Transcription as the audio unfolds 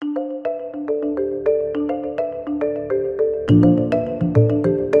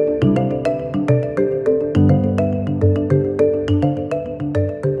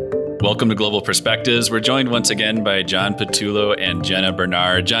Welcome to Global Perspectives. We're joined once again by John Pattullo and Jenna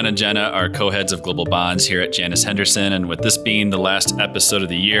Bernard. John and Jenna are co-heads of global bonds here at Janus Henderson. And with this being the last episode of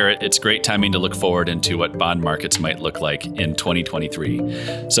the year, it's great timing to look forward into what bond markets might look like in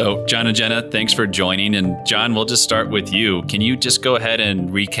 2023. So John and Jenna, thanks for joining. And John, we'll just start with you. Can you just go ahead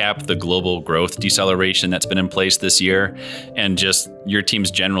and recap the global growth deceleration that's been in place this year and just your team's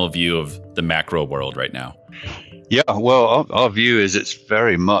general view of the macro world right now? Yeah, well, our view is it's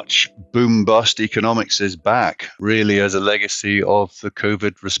very much boom-bust economics is back, really as a legacy of the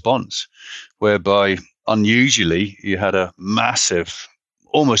COVID response, whereby unusually you had a massive,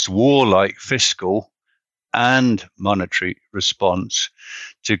 almost warlike fiscal and monetary response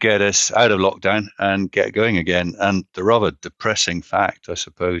to get us out of lockdown and get going again. And the rather depressing fact, I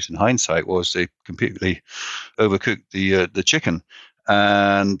suppose, in hindsight, was they completely overcooked the chicken.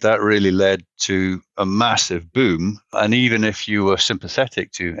 And that really led to a massive boom. And even if you were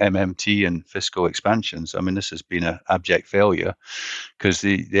sympathetic to MMT and fiscal expansions, I mean, this has been an abject failure because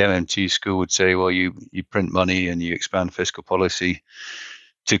the MMT school would say, well, you print money and you expand fiscal policy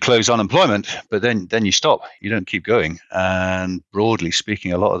to close unemployment, but then you stop. You don't keep going. And broadly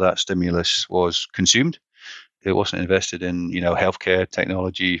speaking, a lot of that stimulus was consumed. It wasn't invested in, healthcare,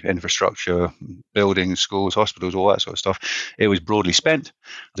 technology, infrastructure, buildings, schools, hospitals, all that sort of stuff. It was broadly spent.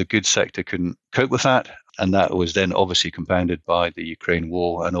 The goods sector couldn't cope with that. And that was then obviously compounded by the Ukraine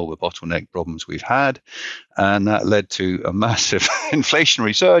war and all the bottleneck problems we've had. And that led to a massive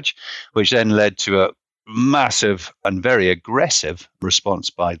inflationary surge, which then led to a massive and very aggressive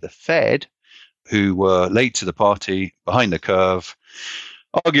response by the Fed, who were late to the party, behind the curve,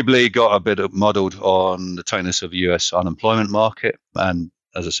 arguably got a bit muddled on the tightness of the US unemployment market and,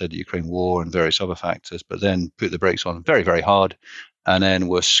 as I said, the Ukraine war and various other factors, but then put the brakes on very, very hard and then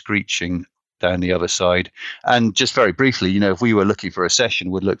were screeching down the other side. And just very briefly, if we were looking for a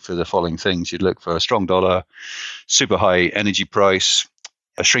recession, we'd look for the following things. You'd look for a strong dollar, super high energy price,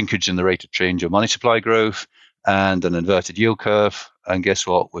 a shrinkage in the rate of change of money supply growth, and an inverted yield curve. And guess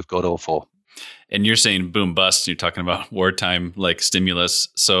what? We've got all four. And you're saying boom bust, you're talking about wartime like stimulus.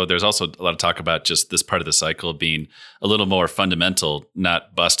 So there's also a lot of talk about just this part of the cycle being a little more fundamental,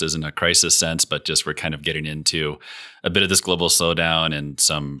 not bust as in a crisis sense, but just we're kind of getting into a bit of this global slowdown and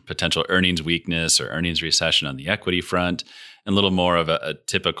some potential earnings weakness or earnings recession on the equity front, and a little more of a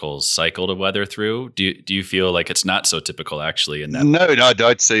typical cycle to weather through. Do you feel like it's not so typical actually? In that? No,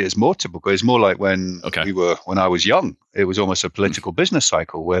 I'd say it's more typical. It's more like when I was young. It was almost a political business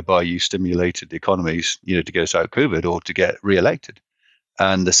cycle whereby you stimulated the economies, to get us out of COVID or to get re-elected.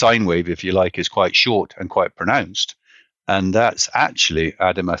 And the sine wave, if you like, is quite short and quite pronounced. And that's actually,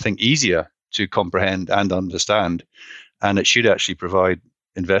 Adam, I think easier to comprehend and understand. And it should actually provide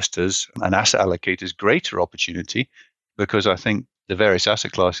investors and asset allocators greater opportunity because I think the various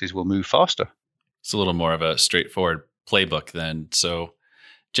asset classes will move faster. It's a little more of a straightforward playbook then. So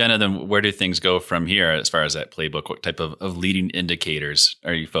Jenna, then where do things go from here as far as that playbook? What type of leading indicators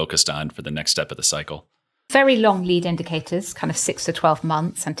are you focused on for the next step of the cycle? Very long lead indicators, kind of 6 to 12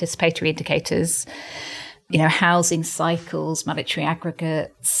 months, anticipatory indicators, housing cycles, monetary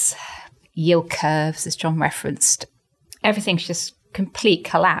aggregates, yield curves, as John referenced. Everything's just complete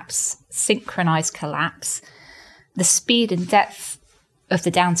collapse, synchronized collapse. The speed and depth of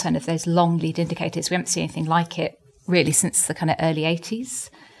the downturn of those long lead indicators, we haven't seen anything like it really since the kind of early 80s.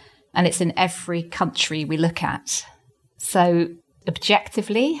 And it's in every country we look at. So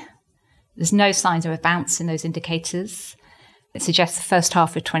objectively, there's no signs of a bounce in those indicators. It suggests the first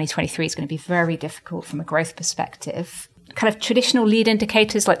half of 2023 is going to be very difficult from a growth perspective. Kind of traditional lead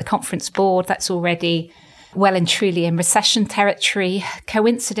indicators like the Conference Board, that's already well and truly in recession territory.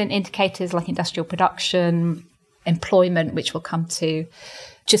 Coincident indicators like industrial production, employment, which we'll come to,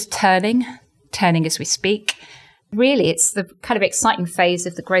 just turning as we speak. Really, it's the kind of exciting phase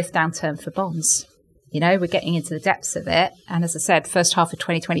of the growth downturn for bonds. We're getting into the depths of it. And as I said, first half of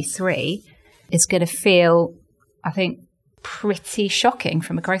 2023 is going to feel, I think, pretty shocking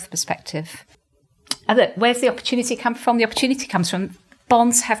from a growth perspective. And look, where's the opportunity come from? The opportunity comes from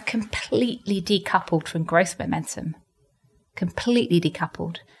bonds have completely decoupled from growth momentum. Completely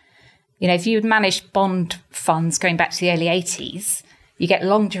decoupled. If you had managed bond funds going back to the early 80s, you get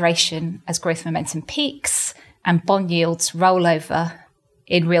long duration as growth momentum peaks and bond yields roll over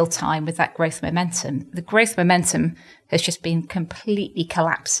in real time with that growth momentum. The growth momentum has just been completely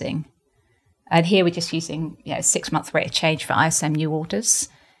collapsing. And here we're just using 6-month rate of change for ISM new orders,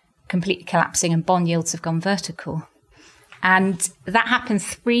 completely collapsing, and bond yields have gone vertical. And that happened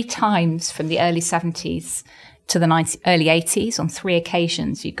 3 times from the early 70s to the early 80s. On 3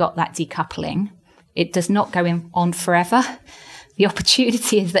 occasions, you got that decoupling. It does not go on forever. The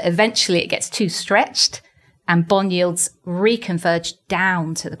opportunity is that eventually it gets too stretched and bond yields reconverge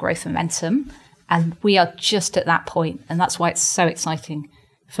down to the growth momentum. And we are just at that point. And that's why it's so exciting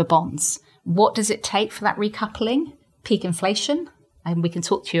for bonds. What does it take for that recoupling? Peak inflation. And we can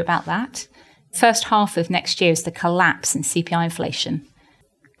talk to you about that. First half of next year is the collapse in CPI inflation.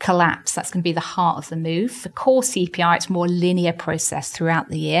 Collapse, that's going to be the heart of the move. For core CPI, it's more linear process throughout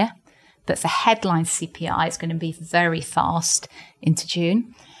the year. But for headline CPI, it's going to be very fast into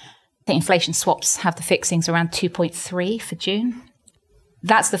June. The inflation swaps have the fixings around 2.3 for June.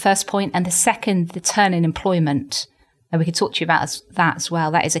 That's the first point. And the second, the turn in employment. And we can talk to you about that as well.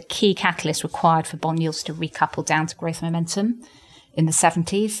 That is a key catalyst required for bond yields to recouple down to growth momentum in the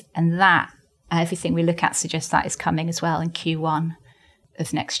 70s. And that, everything we look at suggests that is coming as well in Q1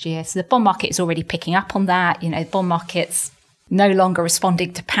 of next year. So the bond market is already picking up on that. You know, bond market's no longer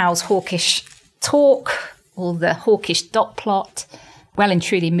responding to Powell's hawkish talk or the hawkish dot plot, well and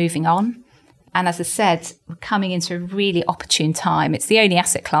truly moving on. And as I said, we're coming into a really opportune time. It's the only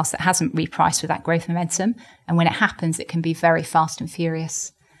asset class that hasn't repriced with that growth momentum. And when it happens, it can be very fast and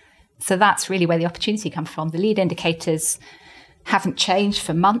furious. So that's really where the opportunity comes from. The lead indicators haven't changed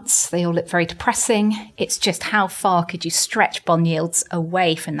for months. They all look very depressing. It's just how far could you stretch bond yields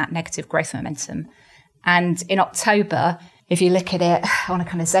away from that negative growth momentum? And in October, if you look at it on a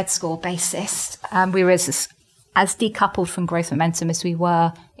kind of Z-score basis, we were as decoupled from growth momentum as we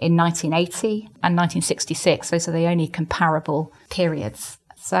were in 1980 and 1966. Those are the only comparable periods.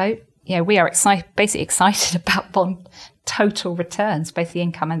 So, we are basically excited about bond total returns, both the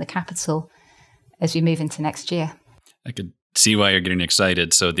income and the capital, as we move into next year. I could see why you're getting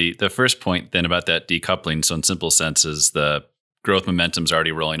excited. So the first point then about that decoupling, so in simple sense, is the growth momentum's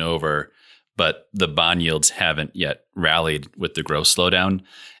already rolling over, but the bond yields haven't yet rallied with the growth slowdown.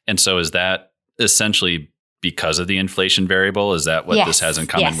 And so is that essentially because of the inflation variable? Is that what this has in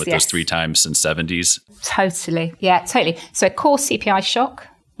common with those 3 times since 70s? Totally. Yeah, totally. So a core CPI shock,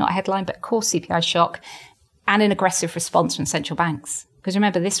 not a headline, but core CPI shock, and an aggressive response from central banks. Because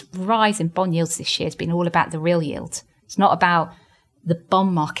remember, this rise in bond yields this year has been all about the real yield. It's not about the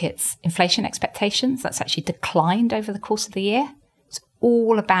bond market's inflation expectations. That's actually declined over the course of the year. It's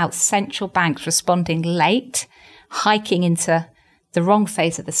all about central banks responding late, hiking into the wrong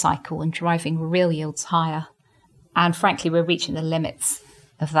phase of the cycle and driving real yields higher. And frankly, we're reaching the limits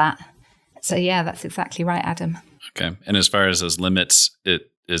of that. So yeah, that's exactly right, Adam. Okay. And as far as those limits,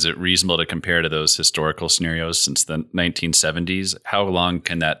 is it reasonable to compare to those historical scenarios since the 1970s? How long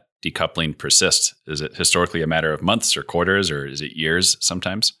can that decoupling persist? Is it historically a matter of months or quarters, or is it years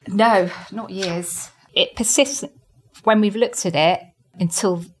sometimes? No, not years. It persists when we've looked at it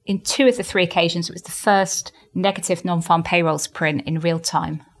until in 2 of the 3 occasions, it was the first negative non-farm payrolls print in real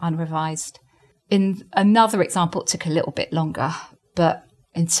time, unrevised. In another example, it took a little bit longer, but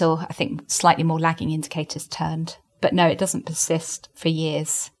until I think slightly more lagging indicators turned. But no, it doesn't persist for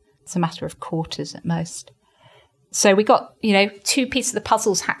years. It's a matter of quarters at most. So we got, 2 pieces of the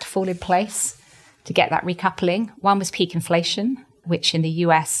puzzles had to fall in place to get that recoupling. One was peak inflation, which in the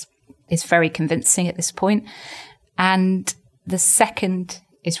US is very convincing at this point. And the second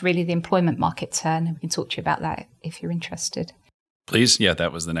is really the employment market turn. And we can talk to you about that if you're interested. Please. Yeah,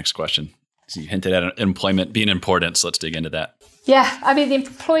 that was the next question. So you hinted at employment being important, so let's dig into that. Yeah, I mean, the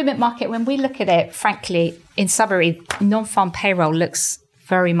employment market, when we look at it, frankly, in summary, non-farm payroll looks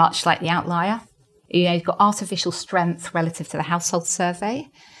very much like the outlier. You've got artificial strength relative to the household survey.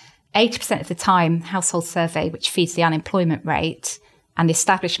 80% of the time, household survey, which feeds the unemployment rate, and the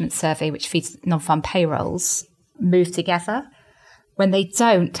establishment survey, which feeds non-farm payrolls, move together. When they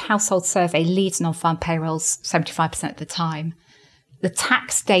don't, household survey leads non-farm payrolls 75% of the time. The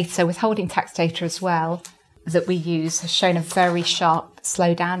tax data, withholding tax data as well, that we use has shown a very sharp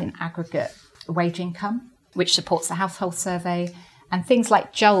slowdown in aggregate wage income, which supports the household survey. And things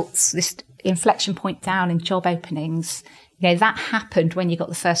like JOLTS, this inflection point down in job openings, that happened when you got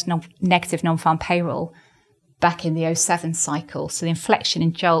the first negative non-farm payroll back in the 2007 cycle. So the inflection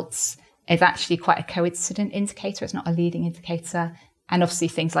in JOLTS is actually quite a coincident indicator. It's not a leading indicator. And obviously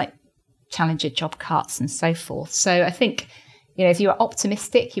things like challenger job cuts and so forth. So I think, if you are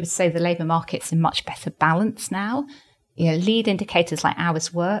optimistic, you would say the labour market's in much better balance now. Lead indicators like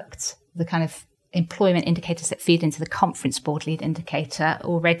hours worked, the kind of employment indicators that feed into the Conference Board lead indicator,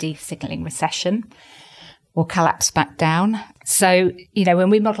 already signalling recession or collapse back down. So,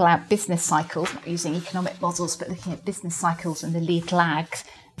 when we model out business cycles, not using economic models, but looking at business cycles and the lead lags,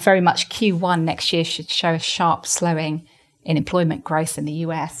 very much Q1 next year should show a sharp slowing in employment growth in the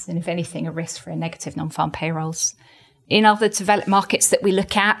US, and if anything, a risk for a negative non-farm payrolls In other developed markets that we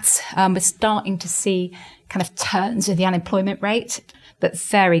look at, we're starting to see kind of turns in the unemployment rate, but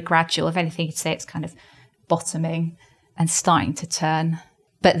very gradual. If anything, you'd say it's kind of bottoming and starting to turn.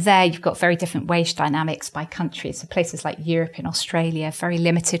 But there you've got very different wage dynamics by country. So places like Europe and Australia, very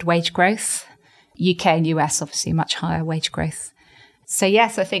limited wage growth. UK and US, obviously, much higher wage growth. So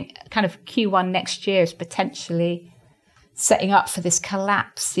yes, I think kind of Q1 next year is potentially setting up for this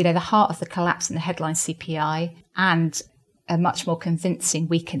collapse, the heart of the collapse in the headline CPI and a much more convincing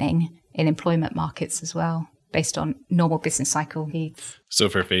weakening in employment markets as well, based on normal business cycle needs. So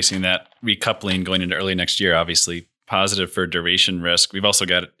if we're facing that recoupling going into early next year, obviously positive for duration risk. We've also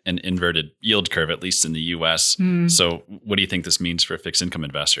got an inverted yield curve, at least in the US. So what do you think this means for fixed income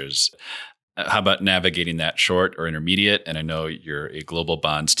investors? How about navigating that short or intermediate? And I know you're a global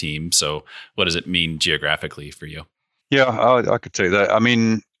bonds team. So what does it mean geographically for you? Yeah, I could take that. I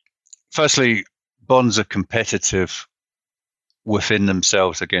mean, firstly, bonds are competitive within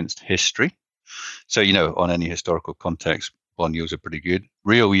themselves against history. So, on any historical context, bond yields are pretty good.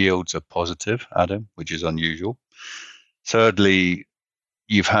 Real yields are positive, Adam, which is unusual. Thirdly,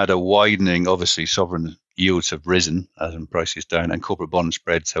 you've had a widening. Obviously, sovereign yields have risen as in prices down, and corporate bond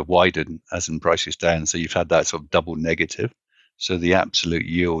spreads have widened as in prices down. So you've had that sort of double negative. So the absolute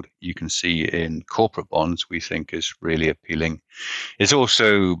yield you can see in corporate bonds, we think, is really appealing. It's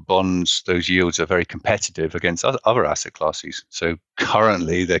also bonds, those yields are very competitive against other asset classes. So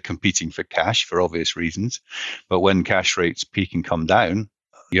currently they're competing for cash for obvious reasons. But when cash rates peak and come down,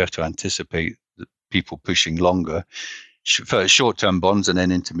 you have to anticipate people pushing longer. For short-term bonds and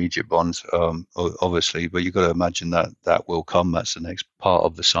then intermediate bonds, obviously, but you've got to imagine that will come. That's the next part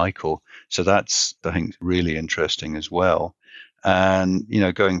of the cycle. So that's, I think, really interesting as well. And,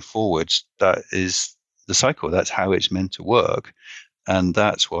 going forwards, that is the cycle. That's how it's meant to work. And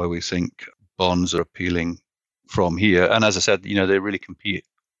that's why we think bonds are appealing from here. And as I said, they really compete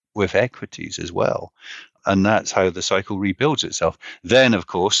with equities as well. And that's how the cycle rebuilds itself. Then, of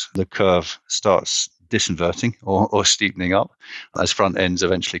course, the curve starts disinverting or steepening up as front ends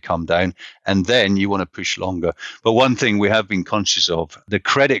eventually come down. And then you want to push longer. But one thing we have been conscious of, the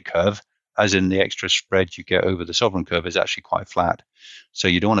credit curve, as in the extra spread you get over the sovereign curve, is actually quite flat. So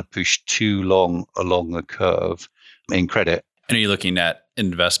you don't want to push too long along the curve in credit. And are you looking at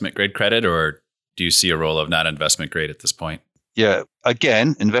investment grade credit, or do you see a role of not investment grade at this point? Yeah,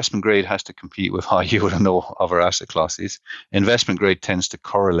 again, investment grade has to compete with high yield and all other asset classes. Investment grade tends to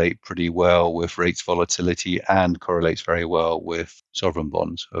correlate pretty well with rates volatility and correlates very well with sovereign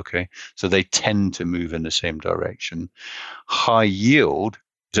bonds. Okay, so they tend to move in the same direction. High yield,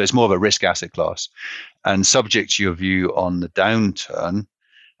 so it's more of a risk asset class. And subject to your view on the downturn,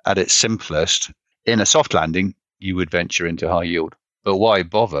 at its simplest, in a soft landing, you would venture into high yield. But why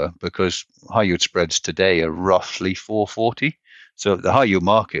bother? Because high yield spreads today are roughly 440. So the high yield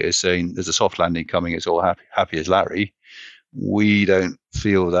market is saying there's a soft landing coming. It's all happy as Larry. We don't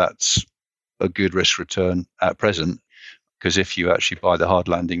feel that's a good risk return at present, because if you actually buy the hard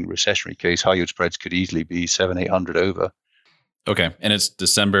landing recessionary case, high yield spreads could easily be 700-800 over. Okay. And it's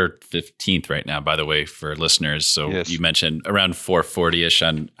December 15th right now, by the way, for listeners. So yes. You mentioned around 440-ish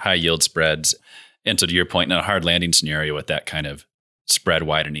on high yield spreads. And so to your point, in a hard landing scenario with that kind of spread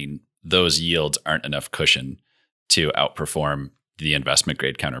widening, those yields aren't enough cushion to outperform the investment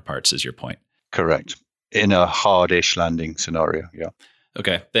grade counterparts, is your point? Correct. In a hard-ish landing scenario, yeah.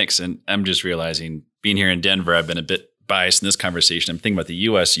 Okay, thanks. And I'm just realizing, being here in Denver, I've been a bit biased in this conversation. I'm thinking about the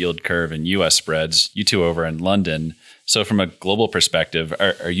U.S. yield curve and U.S. spreads, you two over in London. So from a global perspective,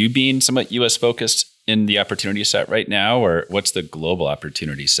 are you being somewhat U.S. focused in the opportunity set right now, or what's the global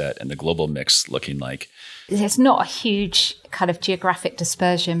opportunity set and the global mix looking like? There's not a huge kind of geographic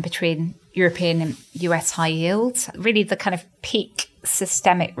dispersion between European and US high yields. Really, the kind of peak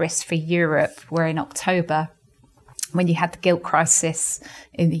systemic risk for Europe were in October, when you had the gilt crisis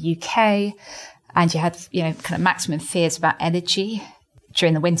in the UK, and you had, kind of maximum fears about energy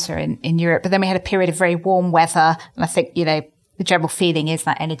during the winter in Europe. But then we had a period of very warm weather, and I think, the general feeling is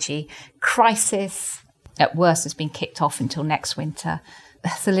that energy crisis, at worst, has been kicked off until next winter.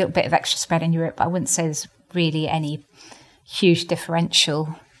 There's a little bit of extra spread in Europe, but I wouldn't say there's really any huge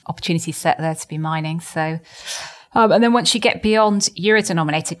differential opportunity set there to be mining. So, and then once you get beyond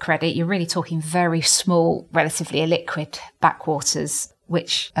euro-denominated credit, you're really talking very small, relatively illiquid backwaters,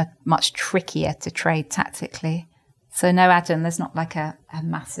 which are much trickier to trade tactically. So no, Adam, there's not like a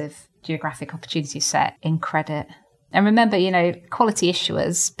massive geographic opportunity set in credit. And remember, quality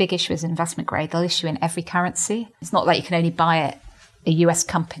issuers, big issuers in investment grade, they'll issue in every currency. It's not like you can only buy a US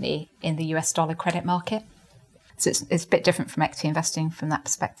company in the US dollar credit market. So it's a bit different from equity investing from that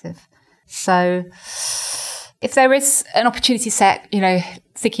perspective. So If there is an opportunity set,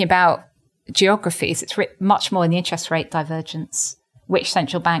 thinking about geographies, it's much more in the interest rate divergence, which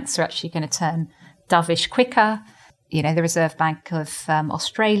central banks are actually going to turn dovish quicker. The Reserve Bank of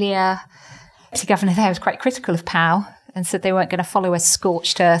Australia, the governor there was quite critical of Powell and said they weren't going to follow a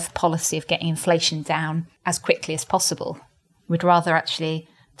scorched earth policy of getting inflation down as quickly as possible. We'd rather actually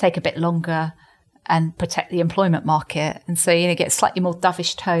take a bit longer and protect the employment market. And so, get a slightly more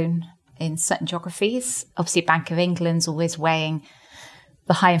dovish tone in certain geographies. Obviously, Bank of England's always weighing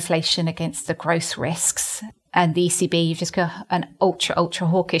the high inflation against the growth risks. And the ECB, you've just got an ultra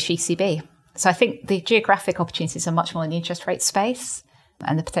hawkish ECB. So I think the geographic opportunities are much more in the interest rate space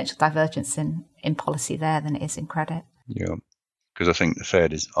and the potential divergence in policy there than it is in credit. Yeah, because I think the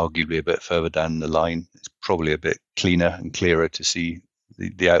Fed is arguably a bit further down the line. It's probably a bit cleaner and clearer to see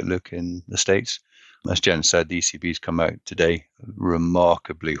the outlook in the States. As Jen said, the ECB's come out today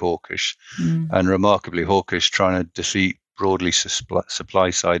remarkably hawkish and remarkably hawkish, trying to defeat broadly supply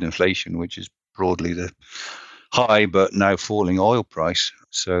side inflation, which is broadly the high but now falling oil price.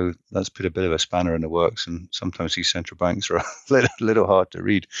 So that's put a bit of a spanner in the works, and sometimes these central banks are a little hard to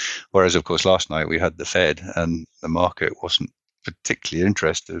read. Whereas, of course, last night we had the Fed, and the market wasn't particularly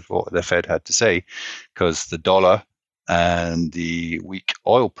interested in what the Fed had to say, because the dollar and the weak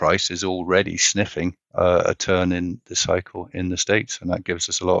oil price is already sniffing a turn in the cycle in the States. And that gives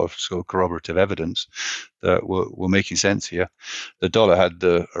us a lot of sort of corroborative evidence that we're making sense here. The dollar had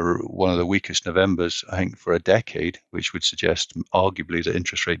one of the weakest Novembers, I think, for a decade, which would suggest arguably that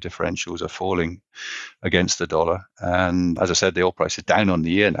interest rate differentials are falling against the dollar. And as I said, the oil price is down on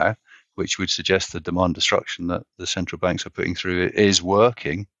the year now, which would suggest the demand destruction that the central banks are putting through is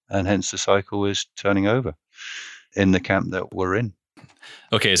working, and hence the cycle is turning over in the camp that we're in.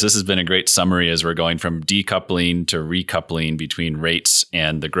 Okay, so this has been a great summary as we're going from decoupling to recoupling between rates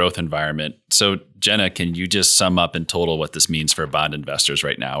and the growth environment. So, Jenna, can you just sum up in total what this means for bond investors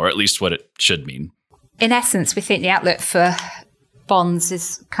right now, or at least what it should mean? In essence, we think the outlook for bonds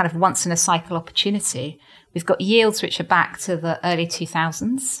is kind of once in a cycle opportunity. We've got yields which are back to the early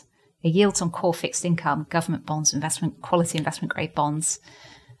 2000s. The yields on core fixed income, government bonds, quality investment grade bonds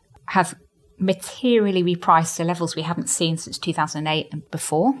have materially repriced to levels we haven't seen since 2008 and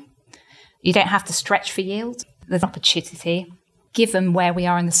before. You don't have to stretch for yield. There's an opportunity, given where we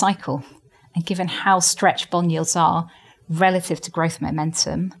are in the cycle and given how stretched bond yields are relative to growth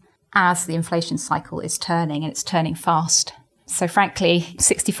momentum as the inflation cycle is turning, and it's turning fast. So frankly,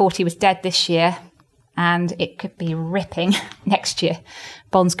 60-40 was dead this year, and it could be ripping next year.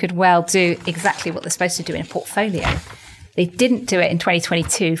 Bonds could well do exactly what they're supposed to do in a portfolio. They didn't do it in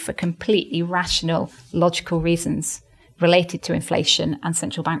 2022 for completely rational, logical reasons related to inflation and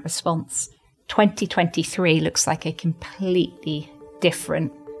central bank response. 2023 looks like a completely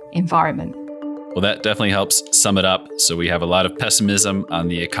different environment. Well, that definitely helps sum it up. So we have a lot of pessimism on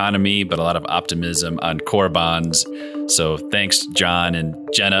the economy, but a lot of optimism on core bonds. So thanks, John and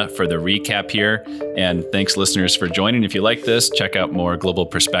Jenna, for the recap here. And thanks, listeners, for joining. If you like this, check out more Global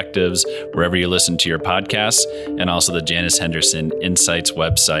Perspectives wherever you listen to your podcasts, and also the Janus Henderson Insights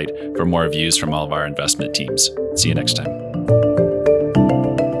website for more views from all of our investment teams. See you next time.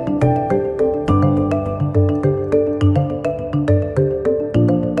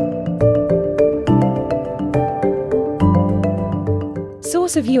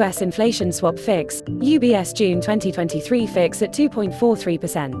 Source of U.S. inflation swap fix, UBS June 2023 fix at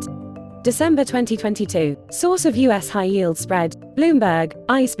 2.43%. December 2022, source of U.S. high yield spread, Bloomberg,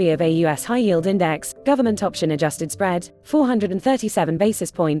 ICE of a U.S. high yield index, government option adjusted spread, 437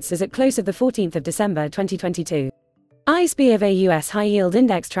 basis points as at close of the 14th of December 2022. ICE of a U.S. high yield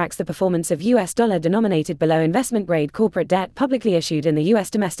index tracks the performance of U.S. dollar denominated below investment grade corporate debt publicly issued in the U.S.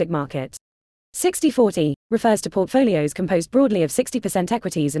 domestic market. 60-40 refers to portfolios composed broadly of 60%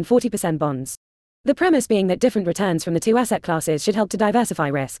 equities and 40% bonds. The premise being that different returns from the two asset classes should help to diversify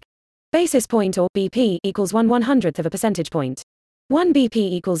risk. Basis point, or BP, equals 1/100th of a percentage point. 1 BP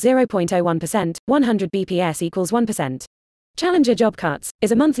equals 0.01%, 100 BPS equals 1%. Challenger Job Cuts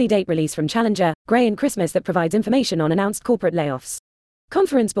is a monthly date release from Challenger, Gray and Christmas that provides information on announced corporate layoffs.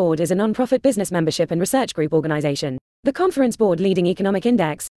 Conference Board is a non-profit business membership and research group organization. The Conference Board Leading Economic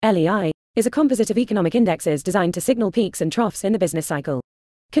Index, LEI, is a composite of economic indexes designed to signal peaks and troughs in the business cycle.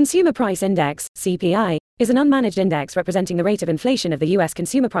 Consumer Price Index, CPI, is an unmanaged index representing the rate of inflation of the U.S.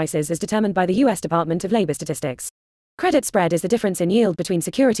 consumer prices as determined by the U.S. Department of Labor Statistics. Credit spread is the difference in yield between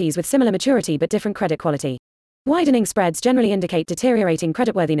securities with similar maturity but different credit quality. Widening spreads generally indicate deteriorating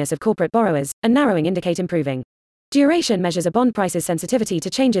creditworthiness of corporate borrowers, and narrowing indicate improving. Duration measures a bond price's sensitivity to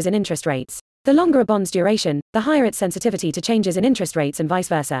changes in interest rates. The longer a bond's duration, the higher its sensitivity to changes in interest rates and vice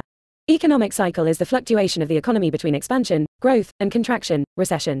versa. Economic cycle is the fluctuation of the economy between expansion, growth, and contraction,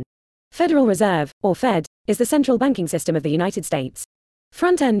 recession. Federal Reserve, or Fed, is the central banking system of the United States.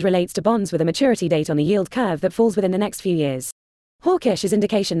 Front end relates to bonds with a maturity date on the yield curve that falls within the next few years. Hawkish is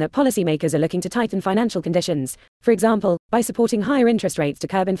indication that policymakers are looking to tighten financial conditions, for example, by supporting higher interest rates to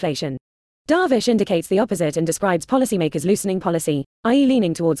curb inflation. Dovish indicates the opposite and describes policymakers loosening policy, i.e.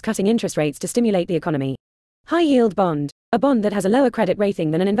 leaning towards cutting interest rates to stimulate the economy. High-yield bond, a bond that has a lower credit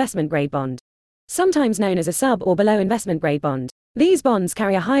rating than an investment-grade bond. Sometimes known as a sub or below investment-grade bond. These bonds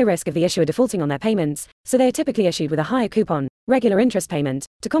carry a high risk of the issuer defaulting on their payments, so they are typically issued with a higher coupon, regular interest payment,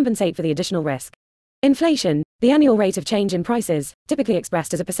 to compensate for the additional risk. Inflation, the annual rate of change in prices, typically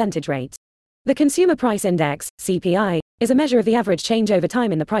expressed as a percentage rate. The Consumer Price Index, CPI, is a measure of the average change over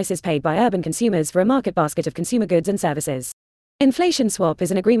time in the prices paid by urban consumers for a market basket of consumer goods and services. Inflation swap is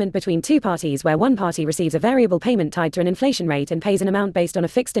an agreement between two parties where one party receives a variable payment tied to an inflation rate and pays an amount based on a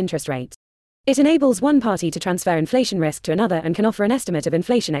fixed interest rate. It enables one party to transfer inflation risk to another and can offer an estimate of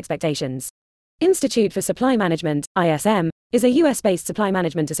inflation expectations. Institute for Supply Management, ISM, is a US-based supply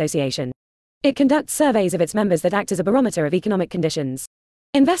management association. It conducts surveys of its members that act as a barometer of economic conditions.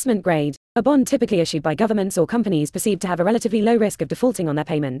 Investment grade, a bond typically issued by governments or companies perceived to have a relatively low risk of defaulting on their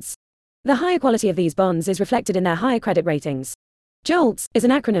payments. The higher quality of these bonds is reflected in their higher credit ratings. JOLTS is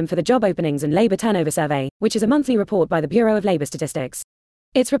an acronym for the Job Openings and Labor Turnover Survey, which is a monthly report by the Bureau of Labor Statistics.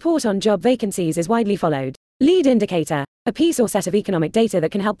 Its report on job vacancies is widely followed. Lead indicator, a piece or set of economic data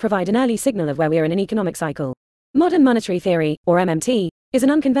that can help provide an early signal of where we are in an economic cycle. Modern monetary theory, or MMT, is an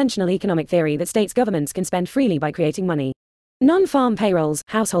unconventional economic theory that states governments can spend freely by creating money. Non-farm payrolls,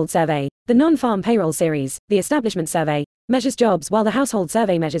 household survey. The non-farm payroll series, the establishment survey, measures jobs while the household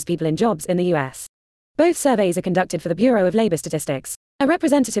survey measures people in jobs in the US. Both surveys are conducted for the Bureau of Labor Statistics. A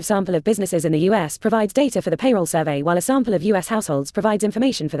representative sample of businesses in the US provides data for the payroll survey while a sample of US households provides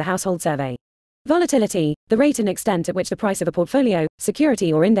information for the household survey. Volatility, the rate and extent at which the price of a portfolio,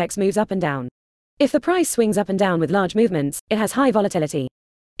 security or index moves up and down. If the price swings up and down with large movements, it has high volatility.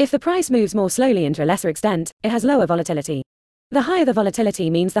 If the price moves more slowly and to a lesser extent, it has lower volatility. The higher the volatility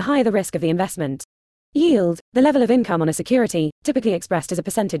means the higher the risk of the investment. Yield, the level of income on a security, typically expressed as a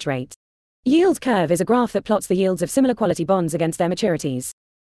percentage rate. Yield curve is a graph that plots the yields of similar quality bonds against their maturities.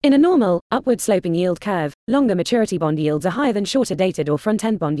 In a normal, upward-sloping yield curve, longer maturity bond yields are higher than shorter-dated or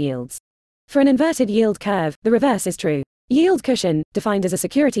front-end bond yields. For an inverted yield curve, the reverse is true. Yield cushion, defined as a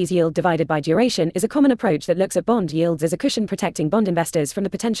security's yield divided by duration, is a common approach that looks at bond yields as a cushion protecting bond investors from the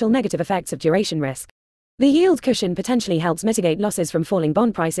potential negative effects of duration risk. The yield cushion potentially helps mitigate losses from falling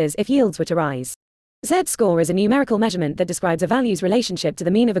bond prices if yields were to rise. Z-score is a numerical measurement that describes a value's relationship to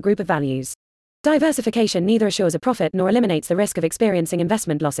the mean of a group of values. Diversification neither assures a profit nor eliminates the risk of experiencing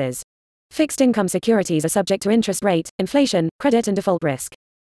investment losses. Fixed income securities are subject to interest rate, inflation, credit and default risk.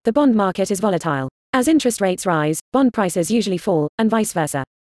 The bond market is volatile. As interest rates rise, bond prices usually fall, and vice versa.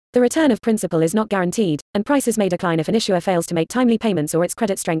 The return of principal is not guaranteed, and prices may decline if an issuer fails to make timely payments or its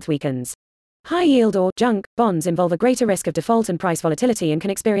credit strength weakens. High yield or junk bonds involve a greater risk of default and price volatility and can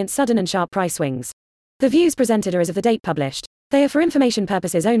experience sudden and sharp price swings. The views presented are as of the date published. They are for information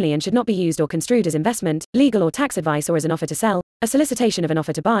purposes only and should not be used or construed as investment, legal or tax advice or as an offer to sell, a solicitation of an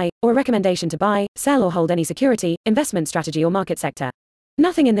offer to buy, or a recommendation to buy, sell or hold any security, investment strategy or market sector.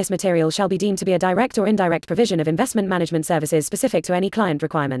 Nothing in this material shall be deemed to be a direct or indirect provision of investment management services specific to any client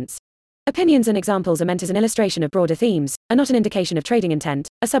requirements. Opinions and examples are meant as an illustration of broader themes, are not an indication of trading intent,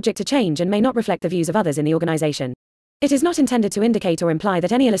 are subject to change and may not reflect the views of others in the organization. It is not intended to indicate or imply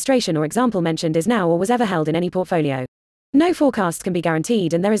that any illustration or example mentioned is now or was ever held in any portfolio. No forecasts can be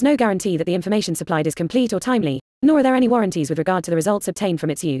guaranteed and there is no guarantee that the information supplied is complete or timely, nor are there any warranties with regard to the results obtained from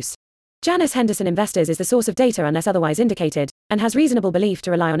its use. Janus Henderson Investors is the source of data unless otherwise indicated, and has reasonable belief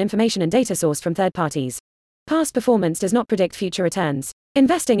to rely on information and data sourced from third parties. Past performance does not predict future returns.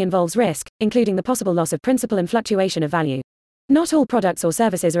 Investing involves risk, including the possible loss of principal and fluctuation of value. Not all products or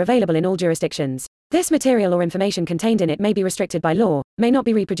services are available in all jurisdictions. This material or information contained in it may be restricted by law, may not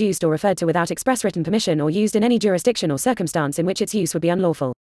be reproduced or referred to without express written permission or used in any jurisdiction or circumstance in which its use would be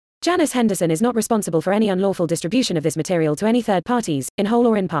unlawful. Janus Henderson is not responsible for any unlawful distribution of this material to any third parties, in whole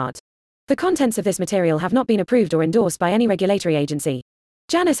or in part. The contents of this material have not been approved or endorsed by any regulatory agency.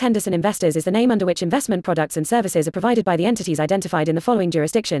 Janus Henderson Investors is the name under which investment products and services are provided by the entities identified in the following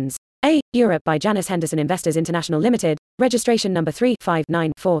jurisdictions. A. Europe by Janus Henderson Investors International Limited, registration number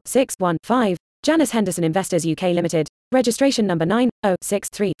 3594615. Janus Henderson Investors UK Limited, registration number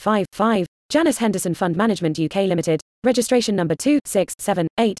 906355. Janus Henderson Fund Management UK Limited, registration number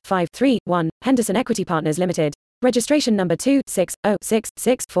 2678531. Henderson Equity Partners Limited, registration number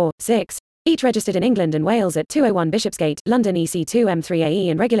 2606646. each registered in England and Wales at 201 Bishopsgate, London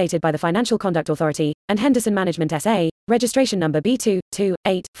EC2M3AE and regulated by the Financial Conduct Authority, and Henderson Management SA, registration number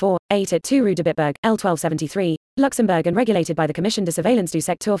B22848 at 2 Rue de Bitburg, L1273, Luxembourg and regulated by the Commission de Surveillance du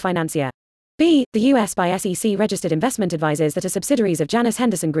Secteur Financier. B. The US by SEC registered investment advisors that are subsidiaries of Janus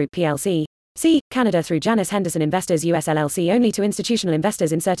Henderson Group plc. C. Canada through Janus Henderson Investors US LLC only to institutional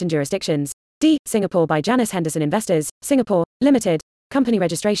investors in certain jurisdictions. D. Singapore by Janus Henderson Investors, Singapore, Limited. Company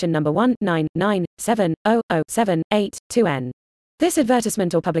registration number 199700782N. This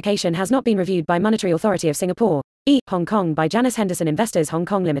advertisement or publication has not been reviewed by Monetary Authority of Singapore. E. Hong Kong by Janus Henderson Investors Hong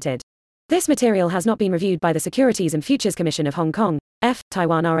Kong Limited. This material has not been reviewed by the Securities and Futures Commission of Hong Kong. F.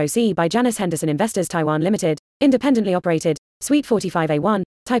 Taiwan ROC by Janus Henderson Investors Taiwan Limited, independently operated, Suite 45A1,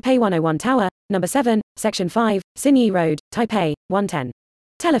 Taipei 101 Tower, Number 7, Section 5, Sinyi Road, Taipei, 110.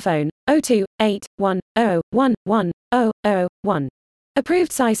 Telephone, 0281011001.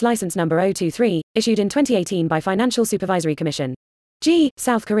 Approved SICE license number 023, issued in 2018 by Financial Supervisory Commission. G.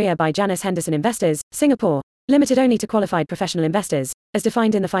 South Korea by Janus Henderson Investors, Singapore, limited only to qualified professional investors, as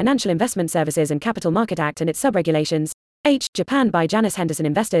defined in the Financial Investment Services and Capital Market Act and its sub-regulations. H. Japan by Janus Henderson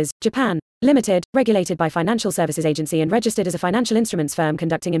Investors, Japan, limited, regulated by Financial Services Agency and registered as a financial instruments firm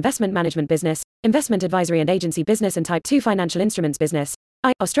conducting investment management business, investment advisory and agency business and Type 2 financial instruments business.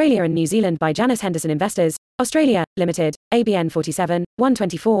 I. Australia and New Zealand by Janus Henderson Investors, Australia, limited, ABN 47,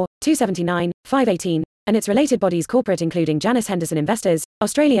 124, 279, 518, and its related bodies corporate including Janus Henderson Investors,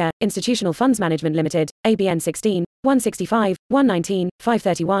 Australia, Institutional Funds Management Limited, ABN 16, 165, 119,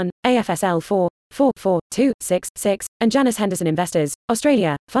 531, AFSL 4, 44266, and Janus Henderson Investors,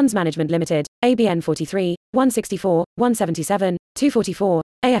 Australia, Funds Management Limited, ABN 43, 164, 177, 244,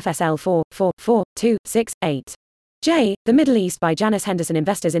 AFSL 4, 44268. J. The Middle East by Janus Henderson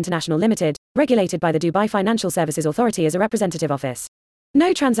Investors International Limited, regulated by the Dubai Financial Services Authority as a representative office.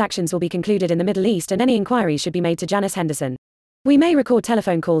 No transactions will be concluded in the Middle East and any inquiries should be made to Janus Henderson. We may record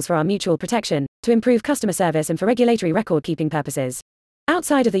telephone calls for our mutual protection, to improve customer service and for regulatory record-keeping purposes.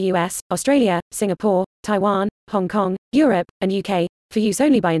 Outside of the US, Australia, Singapore, Taiwan, Hong Kong, Europe, and UK, for use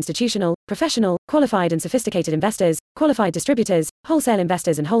only by institutional, professional, qualified and sophisticated investors, qualified distributors, wholesale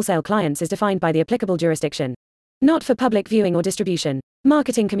investors and wholesale clients is defined by the applicable jurisdiction. Not for public viewing or distribution.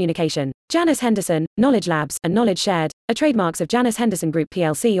 Marketing communication. Janus Henderson, Knowledge Labs, and Knowledge Shared, are trademarks of Janus Henderson Group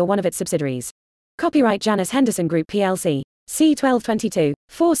plc or one of its subsidiaries. Copyright Janus Henderson Group plc. C 1222,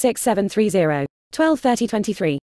 46730, 123023.